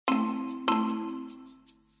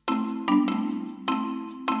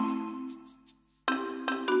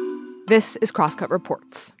This is Crosscut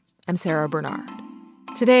Reports. I'm Sarah Bernard.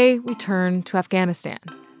 Today, we turn to Afghanistan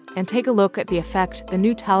and take a look at the effect the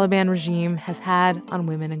new Taliban regime has had on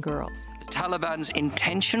women and girls. The Taliban's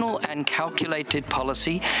intentional and calculated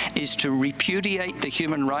policy is to repudiate the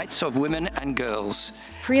human rights of women and girls.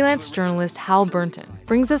 Freelance journalist Hal Bernton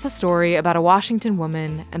brings us a story about a Washington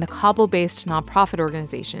woman and the Kabul-based nonprofit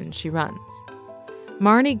organization she runs.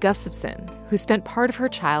 Marnie Gustavson, who spent part of her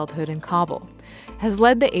childhood in Kabul, has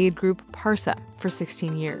led the aid group PARSA for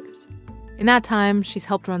 16 years. In that time, she's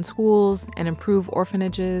helped run schools and improve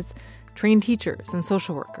orphanages, train teachers and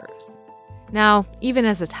social workers. Now, even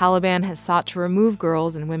as the Taliban has sought to remove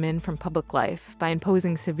girls and women from public life by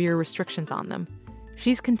imposing severe restrictions on them,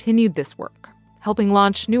 she's continued this work, helping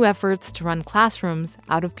launch new efforts to run classrooms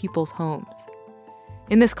out of people's homes.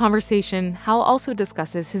 In this conversation, Hal also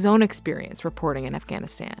discusses his own experience reporting in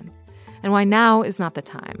Afghanistan and why now is not the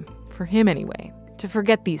time, for him anyway, to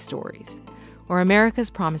forget these stories or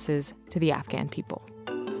America's promises to the Afghan people.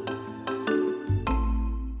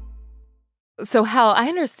 So, Hal, I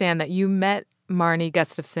understand that you met Marnie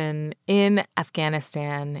Gustavson in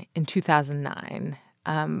Afghanistan in 2009.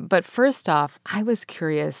 But first off, I was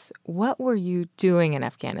curious, what were you doing in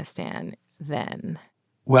Afghanistan then?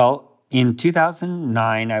 Well, in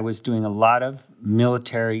 2009, I was doing a lot of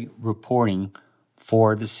military reporting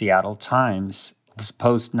for the Seattle Times. It was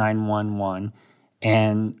post 9/11,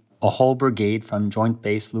 and a whole brigade from Joint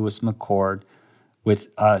Base Lewis McChord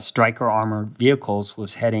with Stryker armored vehicles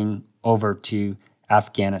was heading over to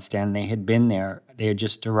Afghanistan. They had been there. They had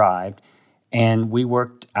just arrived. And we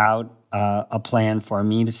worked out a plan for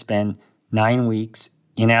me to spend 9 weeks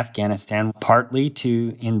in Afghanistan, partly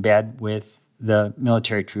to embed with the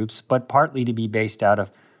military troops, but partly to be based out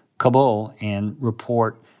of Kabul and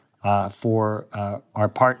report for our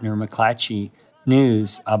partner, McClatchy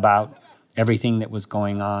News, about everything that was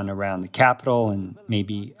going on around the capital and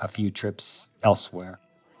maybe a few trips elsewhere.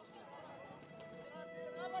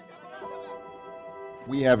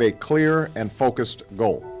 We have a clear and focused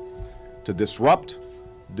goal: to disrupt,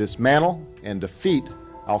 dismantle, and defeat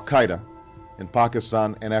al-Qaeda in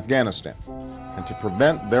Pakistan and Afghanistan, and to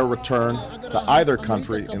prevent their return to either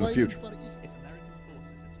country in the future.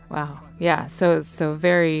 Wow. Yeah. So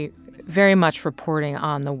very, very much reporting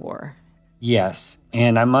on the war. Yes.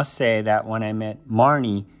 And I must say that when I met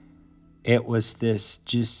Marnie, it was this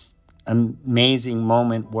just amazing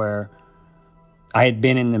moment where I had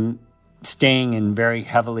been staying in very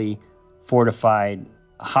heavily fortified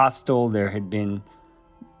hostel. There had been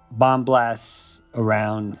bomb blasts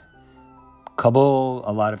around Kabul,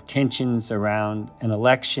 a lot of tensions around an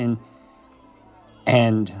election,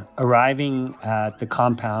 and arriving at the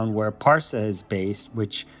compound where PARSA is based,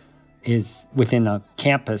 which is within a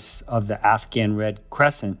campus of the Afghan Red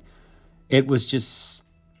Crescent, it was just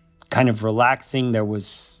kind of relaxing. There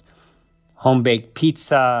was home-baked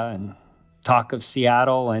pizza and talk of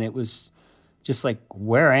Seattle, and it was just like,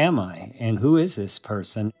 where am I? And who is this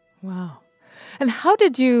person? Wow. And how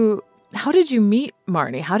did you meet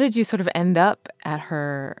Marnie? How did you sort of end up at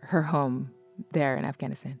her home there in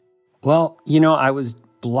Afghanistan? Well, I was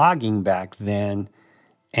blogging back then,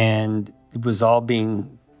 and it was all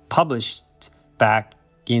being published back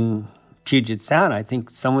in Puget Sound. I think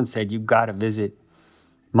someone said, you've got to visit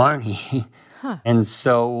Marnie. Huh. And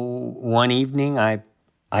so one evening I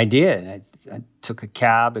did. I took a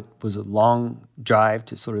cab. It was a long drive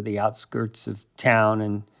to sort of the outskirts of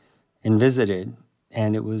town and visited.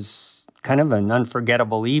 And it was kind of an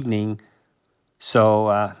unforgettable evening.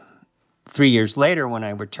 So 3 years later, when I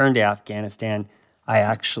returned to Afghanistan, I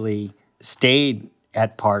actually stayed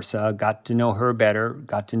at PARSA, got to know her better,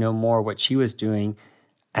 got to know more what she was doing,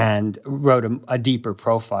 and wrote a deeper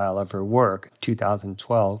profile of her work.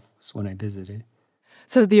 2012 was when I visited.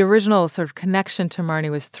 So the original sort of connection to Marnie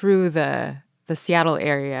was through the Seattle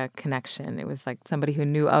area connection. It was like somebody who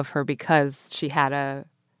knew of her because she had a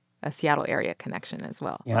Seattle area connection as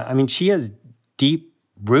well. Yeah, I mean, she has deep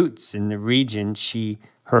roots in the region.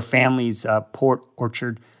 Her family's Port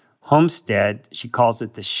Orchard homestead, she calls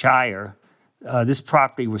it the Shire. This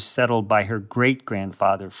property was settled by her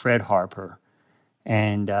great-grandfather, Fred Harper.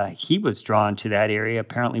 And he was drawn to that area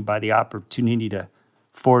apparently by the opportunity to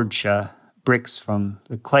forge bricks from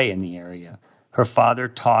the clay in the area. Her father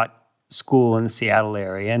taught school in the Seattle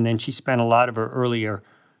area, and then she spent a lot of her earlier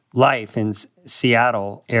life in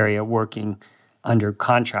Seattle area working under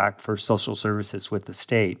contract for social services with the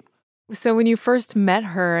state. So when you first met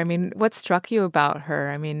her, I mean, what struck you about her?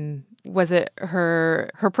 I mean, was it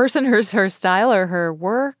her person, her style, or her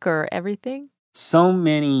work, or everything? So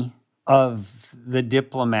many of the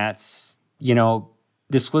diplomats,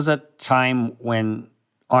 this was a time when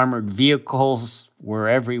armored vehicles were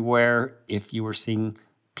everywhere if you were seeing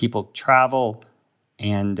people travel.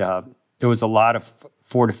 And there was a lot of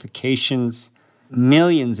fortifications,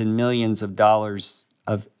 millions and millions of dollars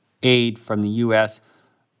of aid from the U.S.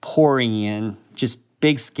 pouring in, just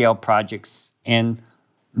big-scale projects. And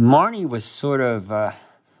Marnie was sort of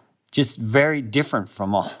just very different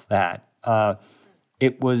from all that.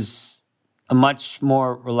 It was a much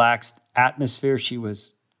more relaxed atmosphere. She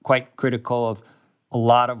was quite critical of a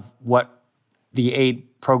lot of what the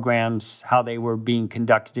aid programs, how they were being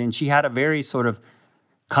conducted. And she had a very sort of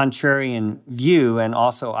contrarian view, and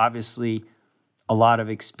also obviously a lot of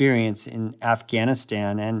experience in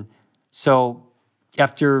Afghanistan. And so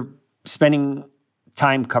after spending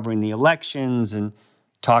time covering the elections and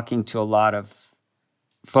talking to a lot of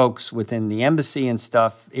folks within the embassy and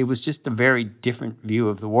stuff, it was just a very different view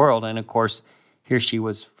of the world. And of course, here she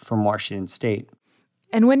was from Washington State.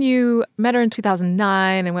 And when you met her in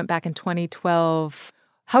 2009 and went back in 2012,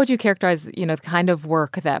 how would you characterize, the kind of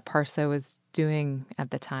work that PARSA was doing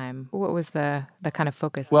at the time? What was the kind of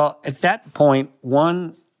focus? Well, at that point,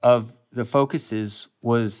 one of the focuses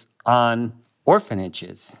was on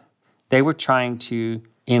orphanages. They were trying to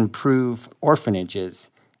improve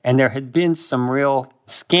orphanages, and there had been some real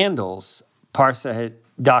scandals. PARSA had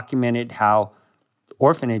documented how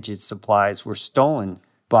orphanages supplies were stolen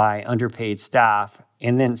by underpaid staff,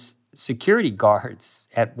 and then security guards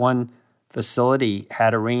at one facility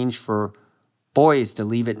had arranged for boys to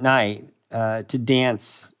leave at night to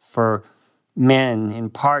dance for men in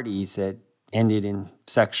parties that ended in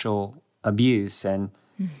sexual abuse. And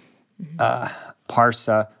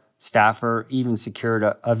PARSA staffer even secured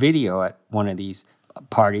a video at one of these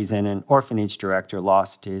parties, and an orphanage director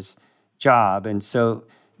lost his job. And so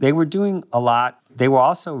they were doing a lot. They were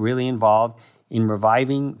also really involved in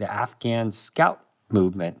reviving the Afghan scout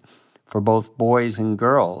movement for both boys and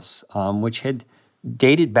girls, which had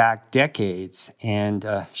dated back decades. And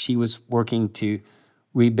she was working to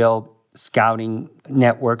rebuild scouting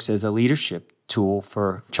networks as a leadership tool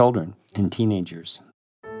for children and teenagers.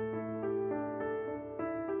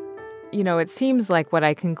 It seems like what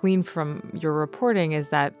I can glean from your reporting is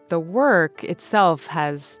that the work itself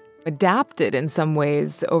has adapted in some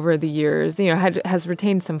ways over the years, has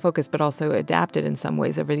retained some focus, but also adapted in some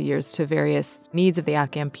ways over the years to various needs of the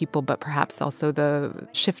Afghan people, but perhaps also the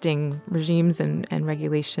shifting regimes and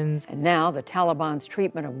regulations. And now the Taliban's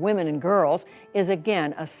treatment of women and girls is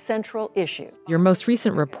again a central issue. Your most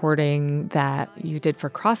recent reporting that you did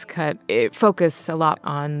for Crosscut, it focused a lot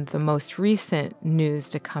on the most recent news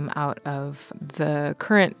to come out of the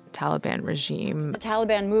current Taliban regime. The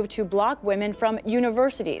Taliban moved to block women from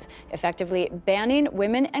universities, effectively banning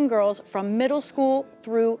women and girls from middle school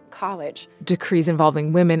through college. Decrees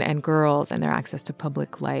involving women and girls and their access to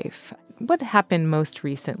public life. What happened most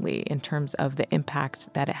recently in terms of the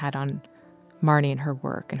impact that it had on Marnie and her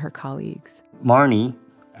work and her colleagues? Marnie,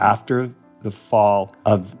 after the fall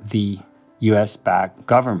of the U.S.-backed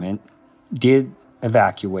government, did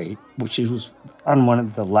evacuate, which was on one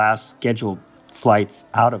of the last scheduled flights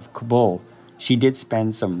out of Kabul. She did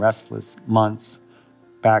spend some restless months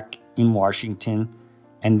back in Washington,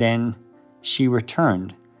 and then she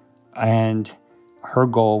returned. And her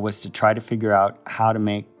goal was to try to figure out how to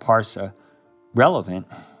make PARSA relevant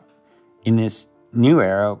in this new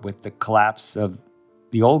era with the collapse of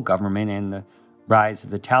the old government and the rise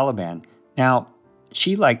of the Taliban. Now,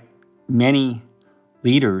 she, like many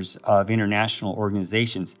leaders of international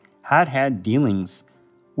organizations, had dealings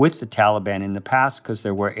with the Taliban in the past, because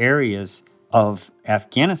there were areas of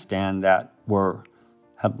Afghanistan that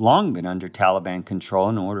have long been under Taliban control.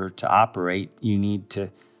 In order to operate, you need to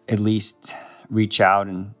at least reach out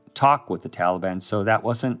and talk with the Taliban. So that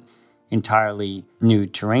wasn't entirely new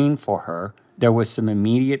terrain for her. There was some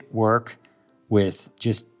immediate work with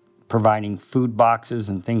just providing food boxes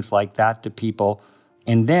and things like that to people.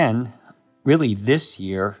 And then, really this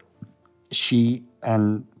year, she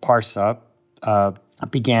and PARSA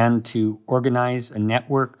began to organize a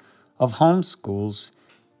network of homeschools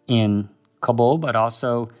in Kabul, but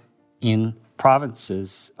also in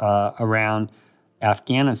provinces around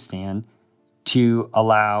Afghanistan, to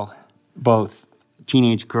allow both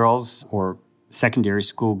teenage girls or secondary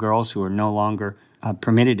school girls who are no longer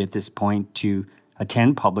permitted at this point to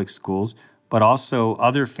attend public schools, but also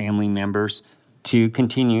other family members to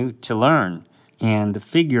continue to learn. And the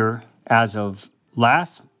figure as of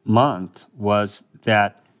last month was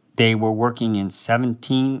that they were working in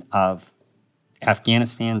 17 of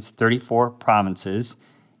Afghanistan's 34 provinces,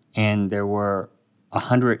 and there were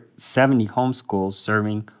 170 homeschools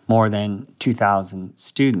serving more than 2,000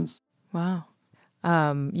 students. Wow.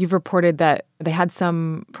 You've reported that they had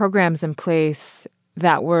some programs in place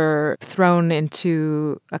that were thrown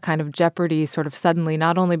into a kind of jeopardy sort of suddenly,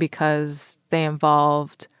 not only because they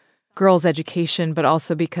involved girls' education, but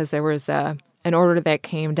also because there was an order that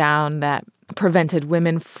came down that prevented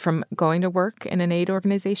women from going to work in an aid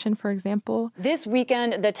organization, for example. This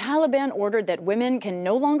weekend, the Taliban ordered that women can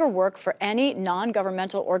no longer work for any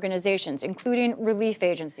non-governmental organizations, including relief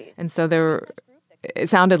agencies. And so it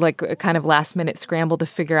sounded like a kind of last-minute scramble to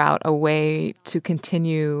figure out a way to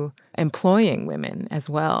continue employing women as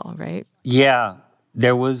well, right? Yeah,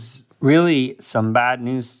 there was really some bad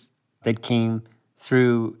news that came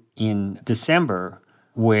through in December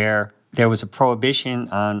where there was a prohibition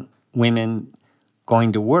on women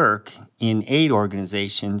going to work in aid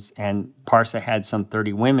organizations, and PARSA had some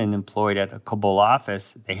 30 women employed at a Kabul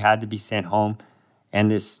office. They had to be sent home, and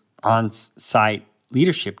this on-site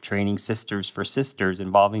leadership training, Sisters for Sisters,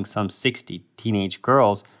 involving some 60 teenage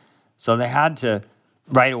girls. So they had to,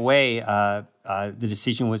 right away, the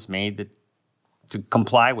decision was made to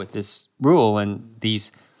comply with this rule, and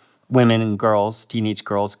these women and girls, teenage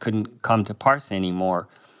girls, couldn't come to PARSA anymore.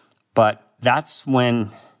 But that's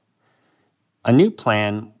when a new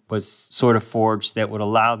plan was sort of forged that would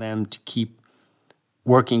allow them to keep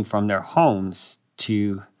working from their homes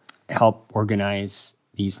to help organize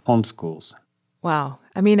these homeschools. Wow.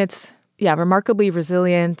 I mean, it's, remarkably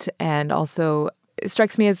resilient, and also it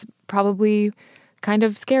strikes me as probably kind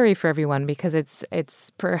of scary for everyone because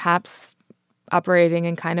it's perhaps operating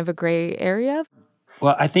in kind of a gray area.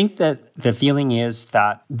 Well, I think that the feeling is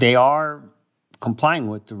that they are complying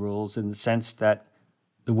with the rules in the sense that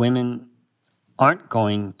the women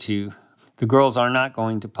the girls are not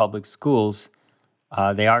going to public schools.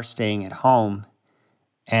 They are staying at home.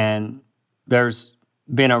 And there's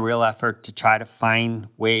been a real effort to try to find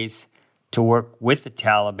ways to work with the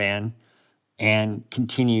Taliban and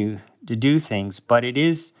continue to do things. But it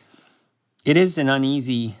is an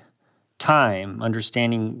uneasy time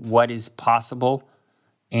understanding what is possible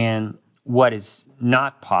and what is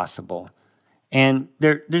not possible. And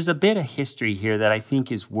there's a bit of history here that I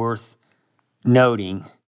think is worth noting.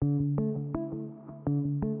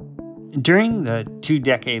 During the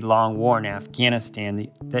 2-decade-long war in Afghanistan,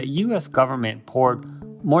 the U.S. government poured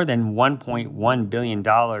more than $1.1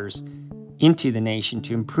 billion into the nation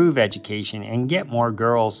to improve education and get more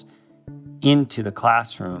girls into the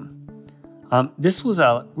classroom. This was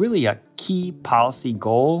really a key policy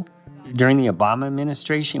goal during the Obama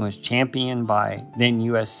administration. It was championed by then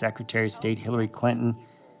U.S. Secretary of State Hillary Clinton,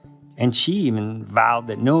 and she even vowed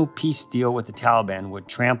that no peace deal with the Taliban would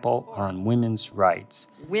trample on women's rights.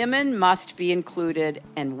 Women must be included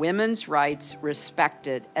and women's rights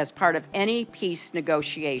respected as part of any peace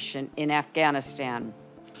negotiation in Afghanistan.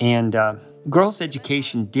 And girls'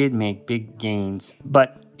 education did make big gains,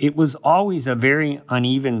 but it was always a very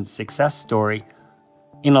uneven success story.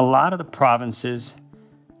 In a lot of the provinces,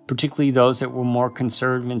 particularly those that were more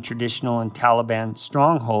conservative and traditional and Taliban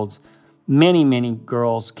strongholds, many, many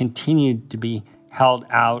girls continued to be held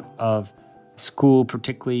out of school,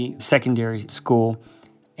 particularly secondary school.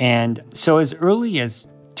 And so as early as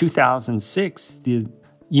 2006, the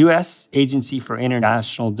U.S. Agency for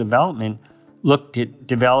International Development looked at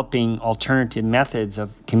developing alternative methods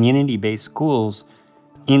of community-based schools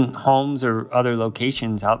in homes or other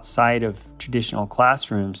locations outside of traditional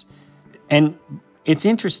classrooms. And it's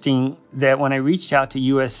interesting that when I reached out to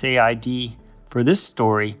USAID for this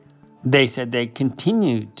story, they said they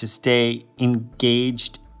continued to stay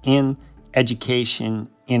engaged in education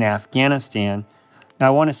in Afghanistan. Now, I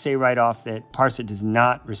want to say right off that PARSA does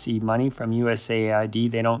not receive money from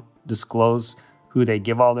USAID. They don't disclose who they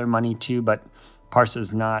give all their money to, but PARSA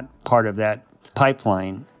is not part of that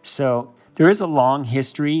pipeline. So there is a long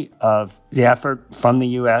history of the effort from the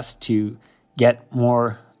U.S. to get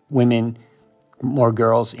more women, more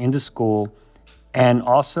girls into school, and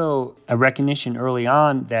also a recognition early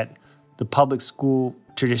on that the public school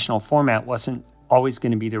traditional format wasn't always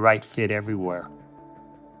going to be the right fit everywhere.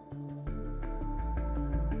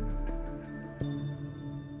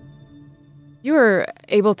 You were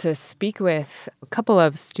able to speak with a couple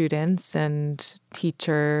of students and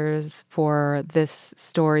teachers for this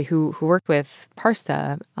story who worked with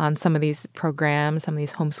PARSA on some of these programs, some of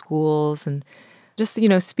these homeschools, and just,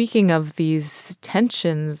 speaking of these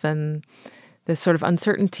tensions and this sort of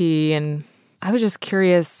uncertainty. And I was just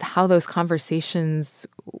curious how those conversations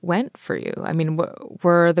went for you. I mean,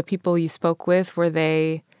 were the people you spoke with, were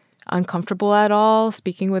they uncomfortable at all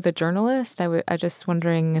speaking with a journalist? I just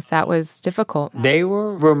wondering if that was difficult. They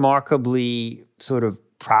were remarkably sort of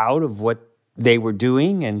proud of what they were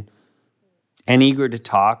doing and eager to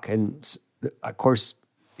talk. And Of course,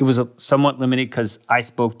 it was somewhat limited because I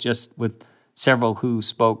spoke just with several who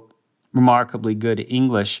spoke remarkably good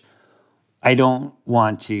English. I don't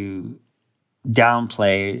want to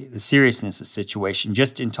downplay the seriousness of the situation.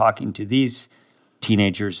 Just in talking to these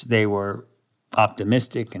teenagers, they were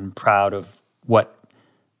optimistic and proud of what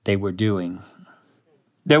they were doing.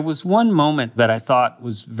 There was one moment that I thought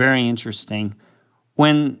was very interesting.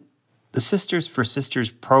 When the Sisters for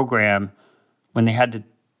Sisters program, when they had to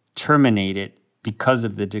terminate it because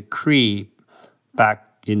of the decree back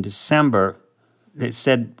in December, they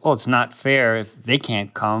said, well, it's not fair. If they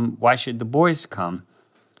can't come, why should the boys come?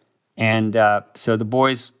 And so the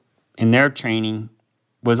boys in their training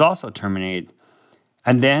was also terminated.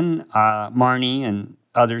 And then Marnie and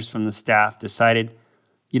others from the staff decided,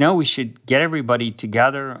 we should get everybody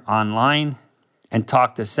together online and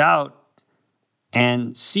talk this out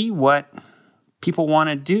and see what people want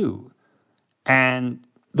to do. And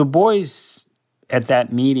the boys at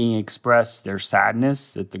that meeting expressed their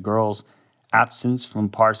sadness at the girls' absence from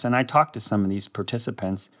PARSA. And I talked to some of these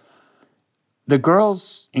participants. The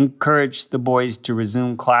girls encouraged the boys to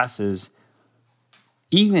resume classes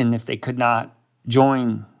even if they could not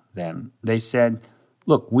join them. They said,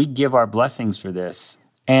 look, we give our blessings for this.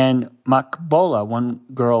 And Makbola, one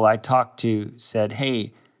girl I talked to, said,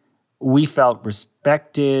 hey, we felt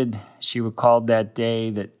respected. She recalled that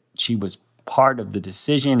day that she was part of the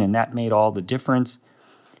decision, and that made all the difference.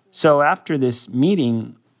 So after this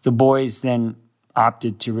meeting, the boys then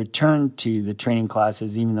opted to return to the training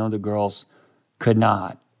classes, even though the girls could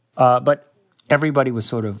not. But everybody was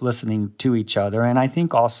sort of listening to each other. And I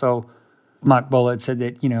think also Makbola had said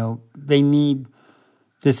that, they need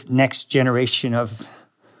this next generation of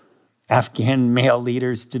Afghan male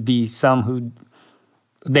leaders to be some who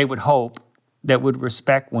they would hope that would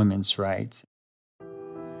respect women's rights.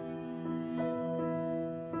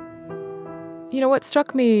 What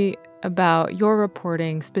struck me about your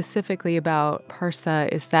reporting, specifically about PARSA,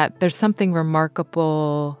 is that there's something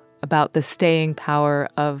remarkable about the staying power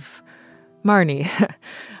of Marnie.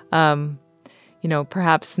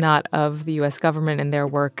 Perhaps not of the U.S. government and their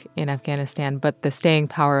work in Afghanistan, but the staying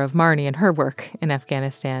power of Marnie and her work in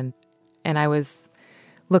Afghanistan. And I was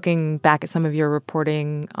looking back at some of your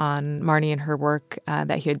reporting on Marnie and her work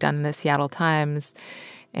that you had done in the Seattle Times.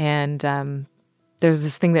 And there's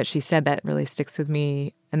this thing that she said that really sticks with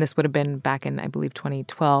me. And this would have been back in, I believe,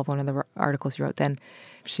 2012, one of the articles you wrote then.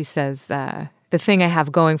 She says, the thing I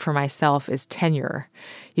have going for myself is tenure.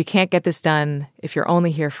 You can't get this done if you're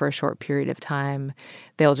only here for a short period of time.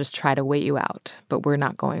 They'll just try to wait you out, but we're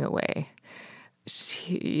not going away.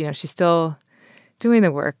 She's still doing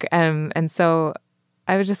the work. And so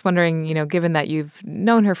I was just wondering, given that you've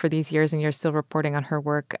known her for these years and you're still reporting on her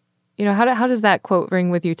work, how does that quote ring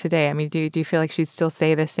with you today? I mean, do you feel like she'd still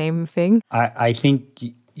say the same thing? I think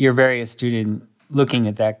you're very astute in looking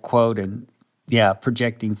at that quote and,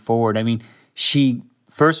 projecting forward. I mean, she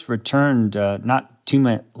first returned not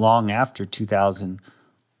too long after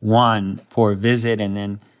 2001 for a visit, and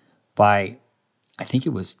then by, I think it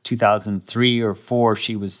was 2003 or 4,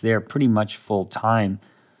 she was there pretty much full time.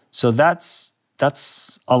 So that's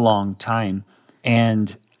a long time.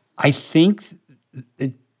 And I think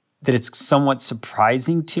that it's somewhat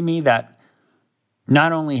surprising to me that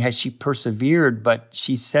not only has she persevered, but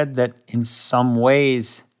she said that in some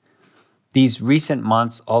ways, these recent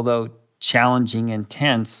months, although challenging and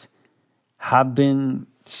tense, have been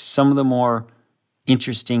some of the more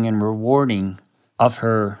interesting and rewarding of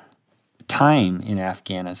her time in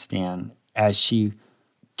Afghanistan as she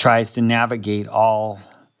tries to navigate all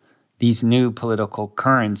these new political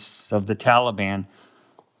currents of the Taliban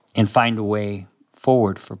and find a way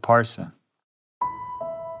forward for PARSA.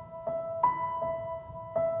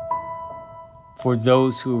 For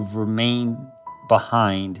those who have remained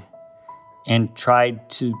behind and tried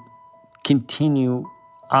to continue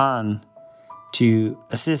on to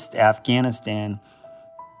assist Afghanistan,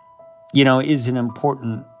 is an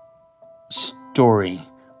important story.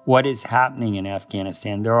 What is happening in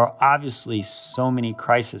Afghanistan? There are obviously so many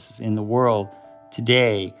crises in the world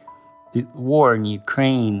today. The war in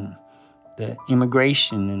Ukraine, the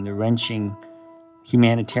immigration and the wrenching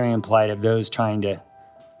humanitarian plight of those trying to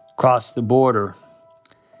cross the border.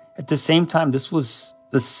 At the same time, this was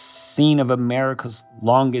the scene of America's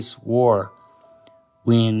longest war.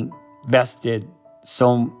 We invested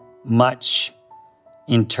so much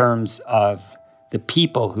in terms of the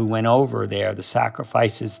people who went over there, the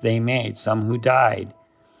sacrifices they made, some who died,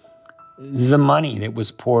 the money that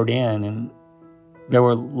was poured in, and there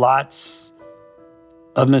were lots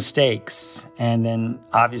of mistakes, and then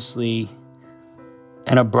obviously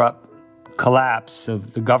an abrupt collapse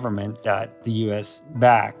of the government that the U.S.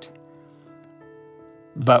 backed.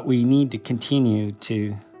 But we need to continue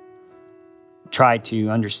to try to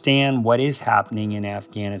understand what is happening in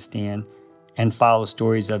Afghanistan and follow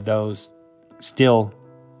stories of those still,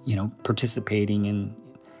 participating in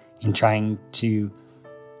trying to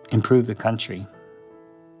improve the country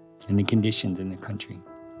and the conditions in the country.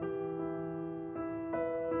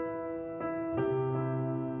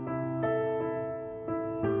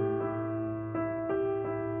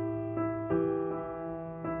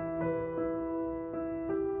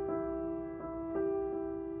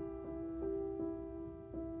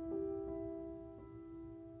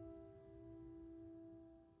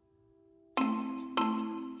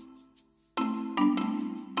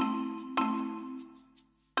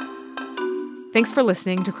 Thanks for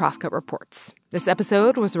listening to Crosscut Reports. This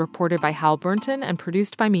episode was reported by Hal Bernton and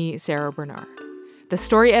produced by me, Sarah Bernard. The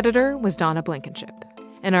story editor was Donna Blankenship,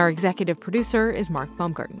 and our executive producer is Mark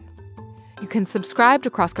Baumgarten. You can subscribe to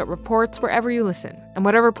Crosscut Reports wherever you listen, and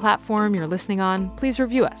whatever platform you're listening on, please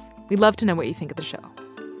review us. We'd love to know what you think of the show.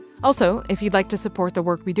 Also, if you'd like to support the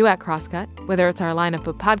work we do at Crosscut, whether it's our lineup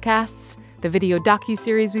of podcasts, the video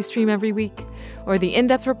docuseries we stream every week, or the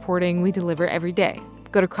in-depth reporting we deliver every day,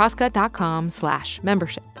 go to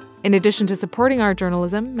crosscut.com/membership. In addition to supporting our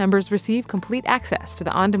journalism, members receive complete access to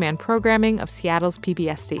the on-demand programming of Seattle's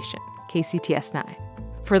PBS station, KCTS 9.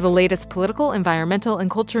 For the latest political, environmental,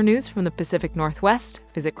 and culture news from the Pacific Northwest,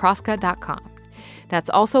 visit crosscut.com. That's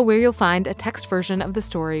also where you'll find a text version of the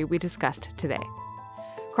story we discussed today.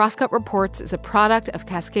 Crosscut Reports is a product of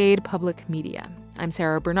Cascade Public Media. I'm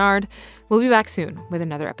Sarah Bernard. We'll be back soon with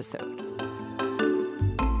another episode.